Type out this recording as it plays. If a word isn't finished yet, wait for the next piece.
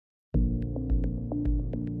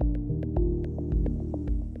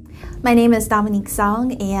My name is Dominique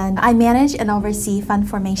and I manage and oversee fund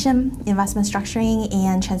formation, investment structuring,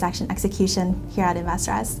 and transaction execution here at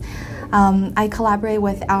InvestRes. I collaborate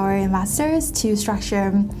with our investors to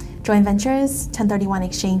structure joint ventures, 1031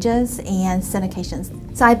 exchanges, and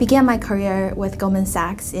syndications. So I began my career with Goldman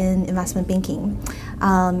Sachs in investment banking.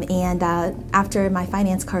 After my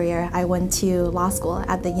finance career, I went to law school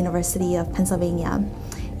at the University of Pennsylvania.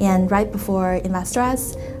 And right before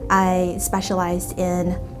InvestRes, I specialized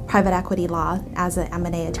in private equity law as an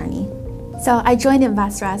M&A attorney. So I joined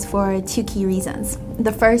InvestRes for two key reasons.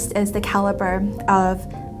 The first is the caliber of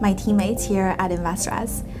my teammates here at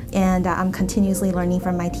InvestRes, and I'm continuously learning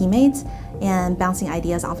from my teammates and bouncing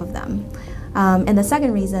ideas off of them. And the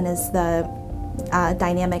second reason is the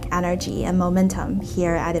dynamic energy and momentum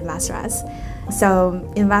here at InvestRes.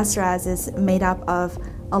 So InvestRes is made up of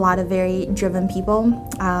a lot of very driven people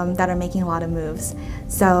that are making a lot of moves.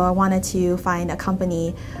 So I wanted to find a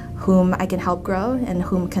company whom I can help grow and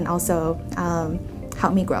whom can also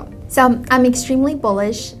help me grow. So I'm extremely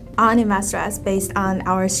bullish on InvestRes based on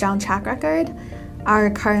our strong track record, our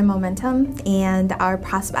current momentum, and our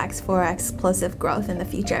prospects for explosive growth in the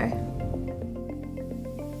future.